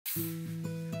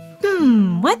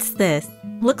What's this?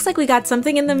 Looks like we got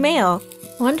something in the mail.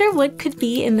 Wonder what could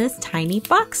be in this tiny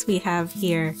box we have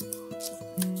here.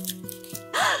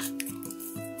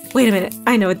 Wait a minute,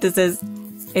 I know what this is.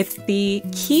 It's the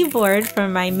keyboard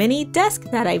from my mini desk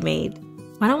that I made.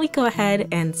 Why don't we go ahead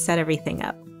and set everything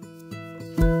up?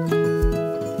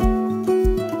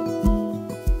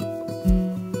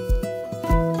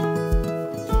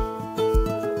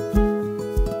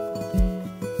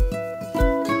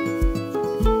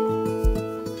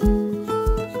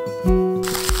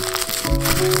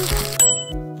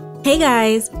 Hey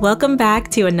guys, welcome back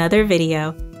to another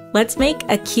video. Let's make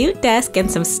a cute desk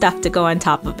and some stuff to go on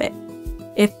top of it.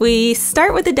 If we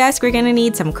start with the desk, we're gonna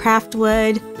need some craft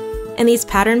wood, and these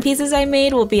pattern pieces I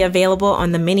made will be available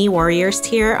on the Mini Warriors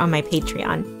tier on my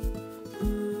Patreon.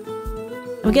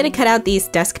 I'm gonna cut out these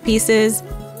desk pieces.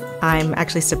 I'm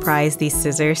actually surprised these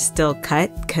scissors still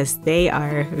cut because they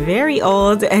are very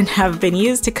old and have been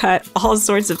used to cut all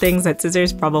sorts of things that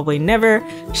scissors probably never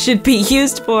should be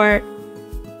used for.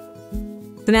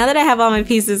 So now that I have all my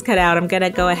pieces cut out, I'm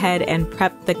gonna go ahead and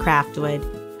prep the craft wood.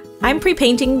 I'm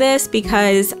pre-painting this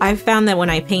because I've found that when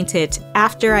I paint it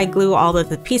after I glue all of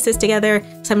the pieces together,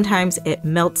 sometimes it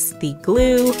melts the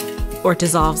glue or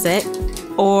dissolves it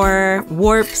or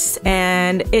warps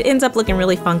and it ends up looking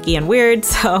really funky and weird.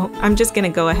 So I'm just gonna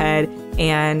go ahead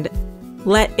and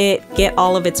let it get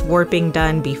all of its warping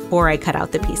done before I cut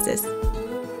out the pieces.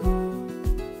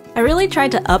 I really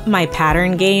tried to up my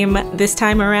pattern game this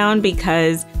time around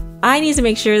because I need to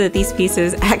make sure that these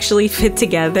pieces actually fit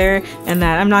together and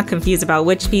that I'm not confused about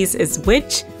which piece is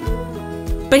which.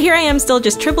 But here I am still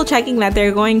just triple checking that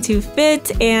they're going to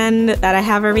fit and that I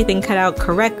have everything cut out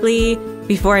correctly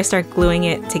before I start gluing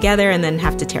it together and then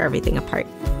have to tear everything apart.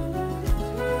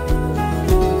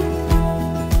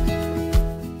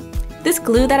 This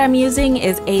glue that I'm using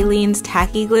is Aleene's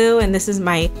Tacky Glue, and this is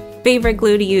my favorite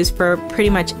glue to use for pretty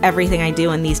much everything I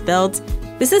do in these builds.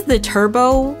 This is the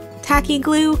Turbo Tacky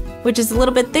Glue, which is a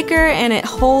little bit thicker and it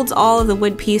holds all of the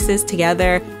wood pieces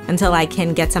together until I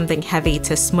can get something heavy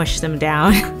to smush them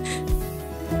down.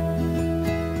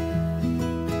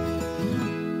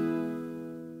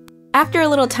 After a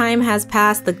little time has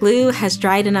passed, the glue has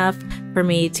dried enough for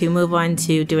me to move on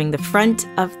to doing the front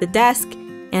of the desk,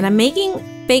 and I'm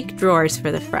making fake drawers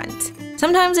for the front.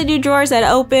 Sometimes I do drawers that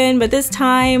open, but this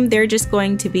time they're just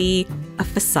going to be a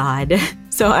facade.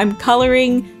 So I'm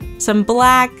coloring some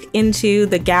black into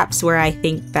the gaps where I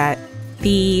think that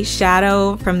the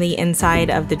shadow from the inside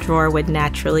of the drawer would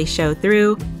naturally show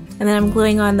through. And then I'm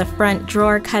gluing on the front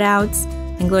drawer cutouts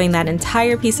and gluing that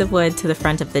entire piece of wood to the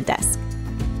front of the desk.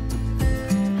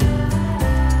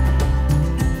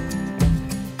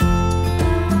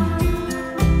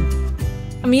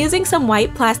 I'm using some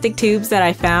white plastic tubes that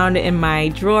I found in my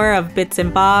drawer of bits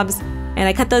and bobs, and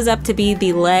I cut those up to be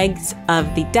the legs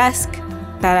of the desk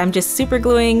that I'm just super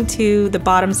gluing to the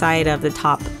bottom side of the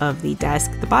top of the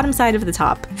desk, the bottom side of the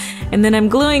top, and then I'm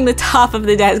gluing the top of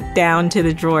the desk down to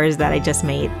the drawers that I just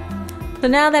made. So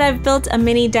now that I've built a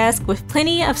mini desk with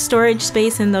plenty of storage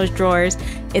space in those drawers,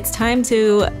 it's time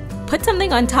to put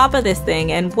something on top of this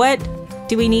thing. And what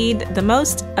do we need the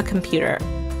most? A computer,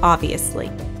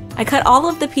 obviously. I cut all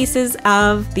of the pieces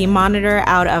of the monitor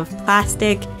out of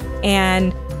plastic,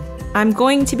 and I'm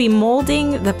going to be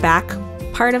molding the back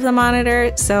part of the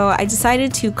monitor, so I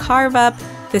decided to carve up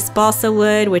this balsa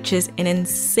wood, which is an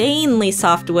insanely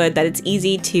soft wood that it's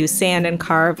easy to sand and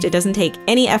carve. It doesn't take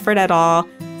any effort at all,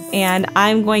 and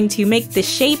I'm going to make the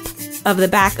shape of the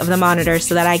back of the monitor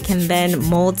so that I can then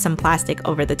mold some plastic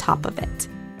over the top of it.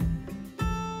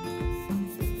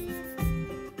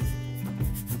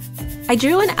 I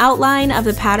drew an outline of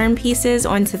the pattern pieces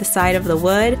onto the side of the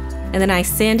wood, and then I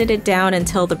sanded it down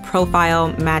until the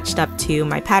profile matched up to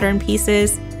my pattern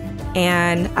pieces.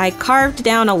 And I carved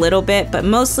down a little bit, but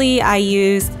mostly I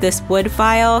used this wood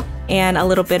file and a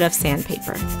little bit of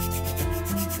sandpaper.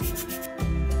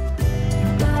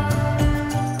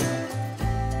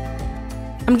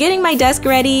 I'm getting my desk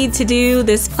ready to do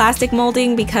this plastic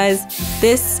molding because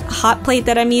this hot plate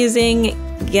that I'm using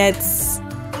gets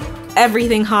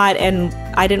everything hot and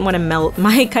I didn't want to melt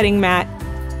my cutting mat.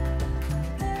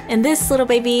 And this little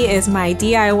baby is my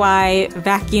DIY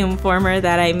vacuum former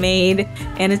that I made,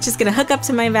 and it's just gonna hook up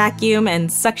to my vacuum and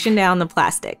suction down the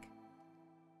plastic.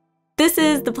 This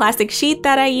is the plastic sheet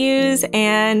that I use,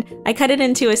 and I cut it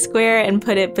into a square and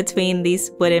put it between these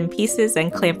wooden pieces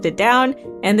and clamped it down.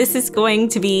 And this is going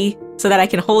to be so that I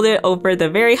can hold it over the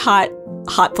very hot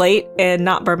plate and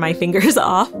not burn my fingers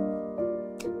off.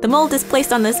 The mold is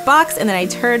placed on this box, and then I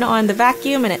turn on the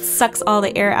vacuum and it sucks all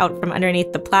the air out from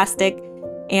underneath the plastic.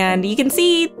 And you can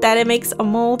see that it makes a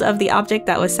mold of the object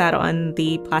that was sat on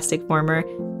the plastic former.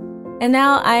 And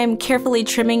now I'm carefully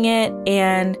trimming it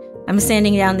and I'm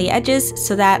sanding down the edges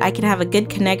so that I can have a good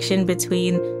connection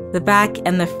between the back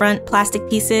and the front plastic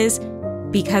pieces,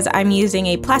 because I'm using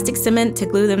a plastic cement to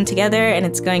glue them together and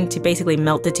it's going to basically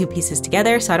melt the two pieces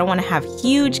together. So I don't want to have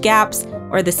huge gaps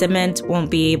or the cement won't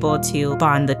be able to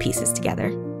bond the pieces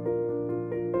together.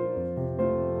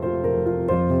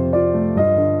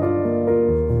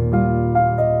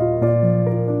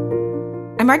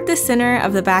 I marked the center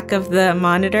of the back of the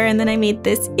monitor and then I made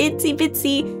this itsy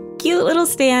bitsy cute little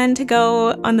stand to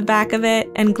go on the back of it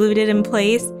and glued it in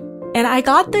place. And I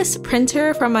got this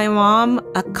printer from my mom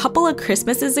a couple of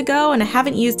Christmases ago and I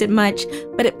haven't used it much,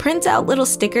 but it prints out little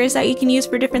stickers that you can use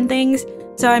for different things.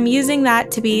 So I'm using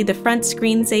that to be the front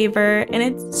screensaver and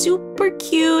it's super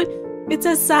cute. It's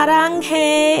a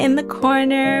saranghae in the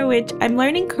corner, which I'm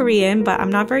learning Korean, but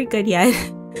I'm not very good yet.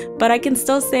 But I can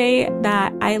still say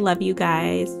that I love you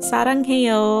guys.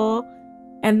 사랑해요.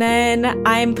 And then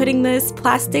I'm putting this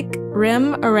plastic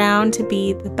rim around to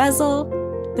be the bezel,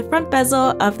 the front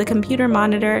bezel of the computer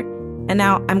monitor. And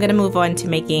now I'm going to move on to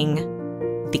making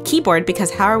the keyboard, because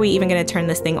how are we even going to turn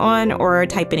this thing on or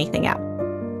type anything out?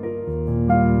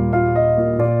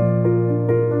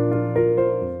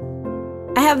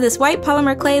 I have this white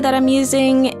polymer clay that I'm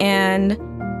using and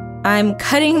I'm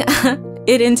cutting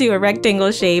it into a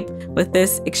rectangle shape with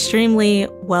this extremely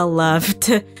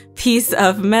well-loved piece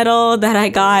of metal that I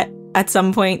got at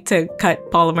some point to cut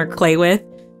polymer clay with.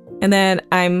 And then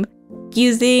I'm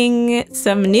using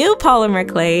some new polymer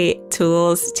clay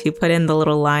tools to put in the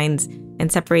little lines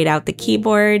and separate out the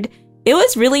keyboard. It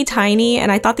was really tiny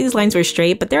and I thought these lines were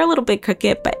straight, but they're a little bit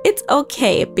crooked, but it's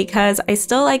okay because I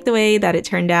still like the way that it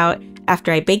turned out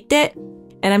after I baked it.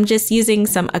 And I'm just using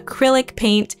some acrylic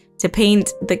paint to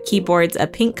paint the keyboards a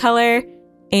pink color,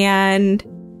 and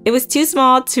it was too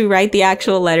small to write the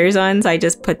actual letters on, so I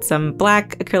just put some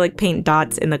black acrylic paint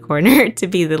dots in the corner to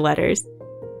be the letters.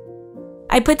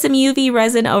 I put some UV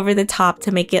resin over the top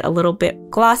to make it a little bit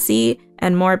glossy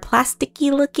and more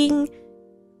plasticky looking.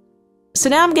 So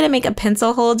now I'm gonna make a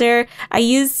pencil holder. I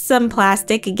used some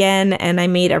plastic again and I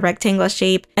made a rectangle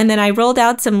shape, and then I rolled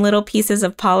out some little pieces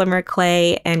of polymer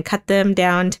clay and cut them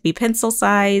down to be pencil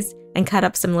size and cut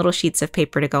up some little sheets of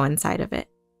paper to go inside of it.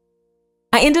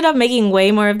 I ended up making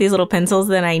way more of these little pencils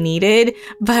than I needed,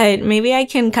 but maybe I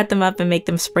can cut them up and make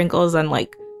them sprinkles on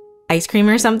like ice cream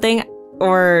or something,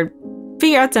 or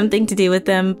figure out something to do with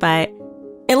them, but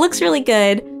it looks really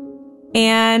good.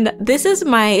 And this is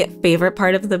my favorite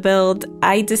part of the build.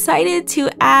 I decided to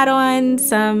add on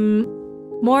some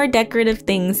more decorative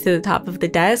things to the top of the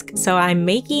desk, so I'm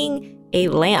making a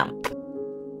lamp.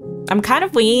 I'm kind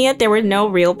of winging it. There were no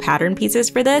real pattern pieces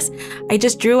for this. I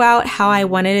just drew out how I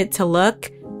wanted it to look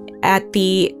at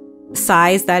the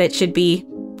size that it should be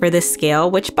for this scale,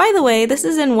 which by the way, this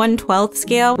is in 1/12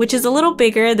 scale, which is a little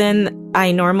bigger than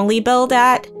I normally build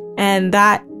at, and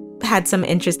that had some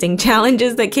interesting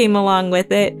challenges that came along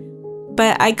with it.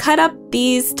 But I cut up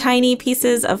these tiny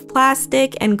pieces of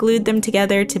plastic and glued them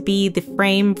together to be the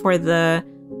frame for the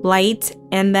light,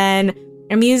 and then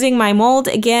I'm using my mold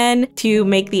again to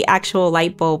make the actual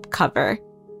light bulb cover.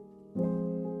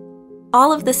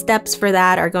 All of the steps for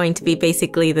that are going to be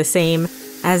basically the same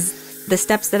as the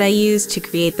steps that I used to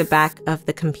create the back of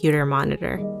the computer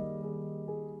monitor.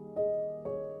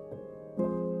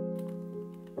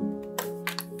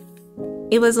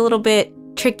 It was a little bit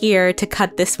trickier to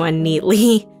cut this one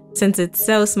neatly since it's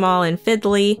so small and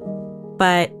fiddly,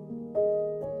 but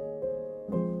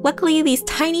luckily these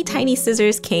tiny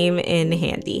scissors came in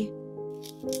handy.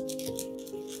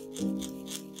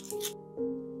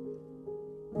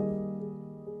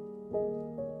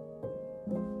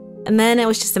 And then it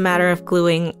was just a matter of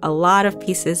gluing a lot of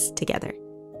pieces together.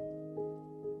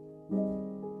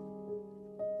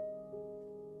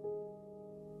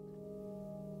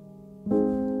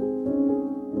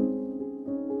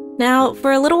 Now,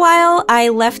 for a little while, I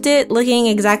left it looking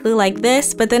exactly like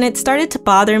this, but then it started to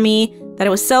bother me that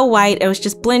it was so white. It was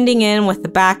just blending in with the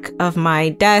back of my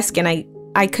desk, and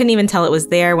I couldn't even tell it was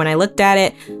there when I looked at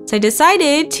it. So I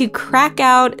decided to crack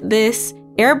out this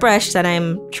airbrush that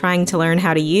I'm trying to learn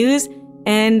how to use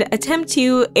and attempt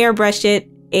to airbrush it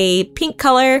a pink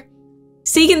color.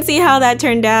 So you can see how that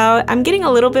turned out. I'm getting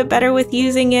a little bit better with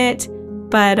using it,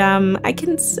 but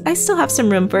I still have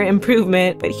some room for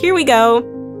improvement, but here we go.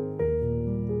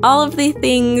 All of the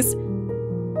things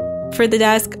for the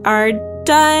desk are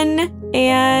done,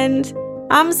 and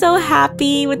I'm so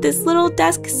happy with this little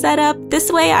desk setup.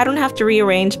 This way I don't have to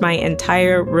rearrange my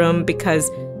entire room because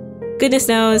goodness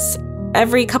knows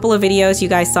Every couple of videos you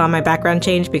guys saw my background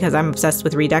change because I'm obsessed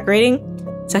with redecorating.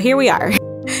 So here we are.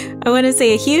 I want to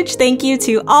say a huge thank you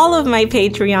to all of my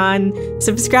Patreon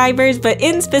subscribers, but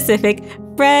in specific,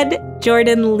 Fred,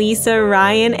 Jordan, Lisa,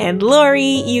 Ryan, and Lori.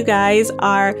 You guys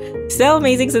are so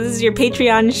amazing. So this is your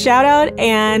Patreon shout out,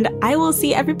 and I will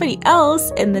see everybody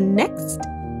else in the next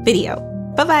video.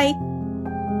 Bye-bye.